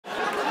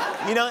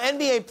You know,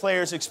 NBA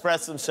players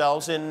express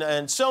themselves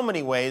in so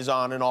many ways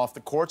on and off the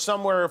court.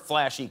 Some wear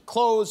flashy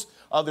clothes,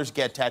 others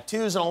get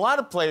tattoos, and a lot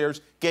of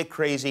players get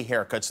crazy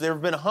haircuts. There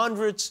have been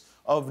hundreds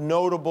of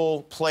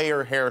notable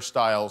player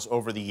hairstyles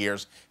over the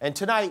years, and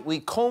tonight we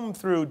comb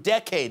through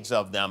decades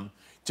of them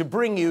to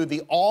bring you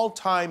the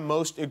all-time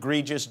most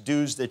egregious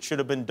do's that should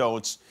have been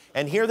don'ts.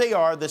 And here they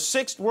are, the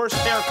 6 worst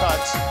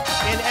haircuts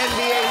in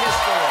NBA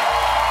history.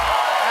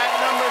 At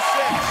number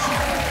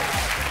 6...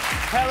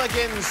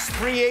 Pelicans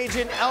free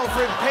agent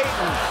Elfrid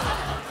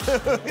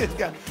Payton. He's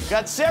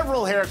got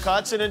several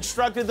haircuts and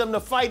instructed them to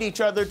fight each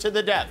other to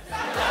the death.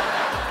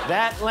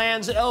 That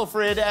lands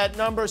Elfrid at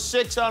number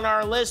 6 on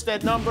our list.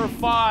 At number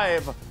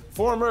 5,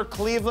 former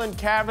Cleveland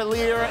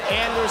Cavalier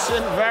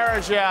Anderson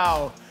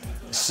Varejao.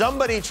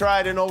 Somebody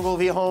tried an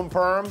Ogilvy home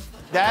perm.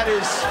 That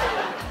is,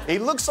 he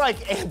looks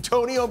like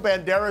Antonio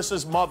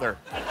Banderas' mother.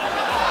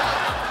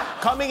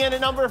 Coming in at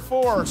number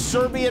 4,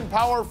 Serbian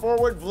power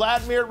forward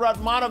Vladimir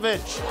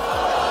Radmanovic,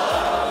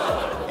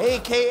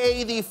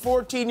 a.k.a. the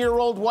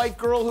 14-year-old white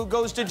girl who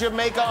goes to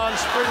Jamaica on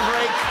spring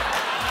break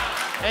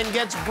and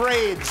gets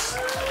braids.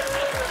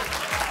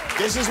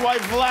 This is why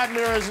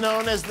Vladimir is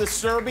known as the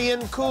Serbian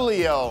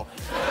Coolio.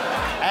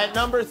 At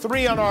number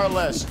 3 on our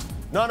list,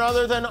 none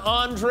other than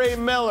Andre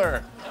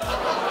Miller.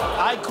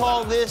 I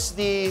call this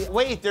the,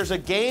 wait, there's a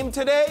game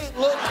today?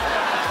 Look.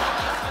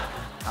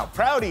 How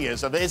proud he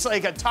is of it. It's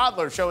like a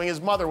toddler showing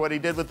his mother what he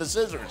did with the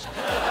scissors.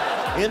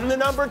 In the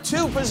number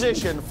 2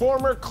 position,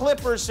 former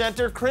Clippers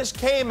center Chris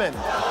Kaman.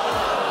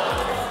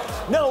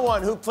 No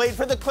one who played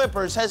for the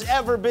Clippers has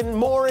ever been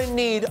more in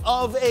need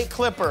of a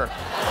Clipper.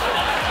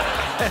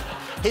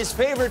 His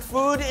favorite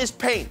food is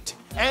paint.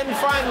 And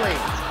finally,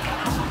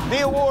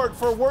 the award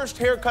for worst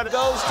haircut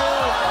goes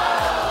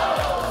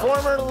to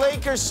former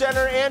Lakers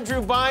center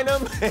Andrew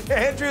Bynum.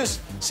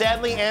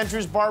 Sadly,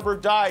 Andrew's barber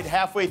died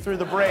halfway through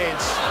the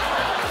braids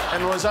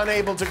and was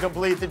unable to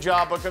complete the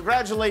job. But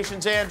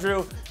congratulations,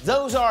 Andrew.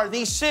 Those are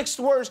the 6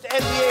 worst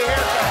NBA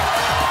haircuts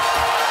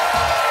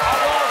of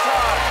all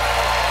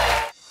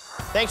time.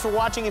 Thanks for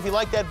watching. If you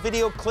liked that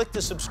video, click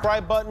the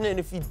subscribe button. And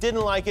if you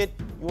didn't like it,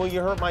 well, you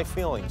hurt my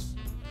feelings.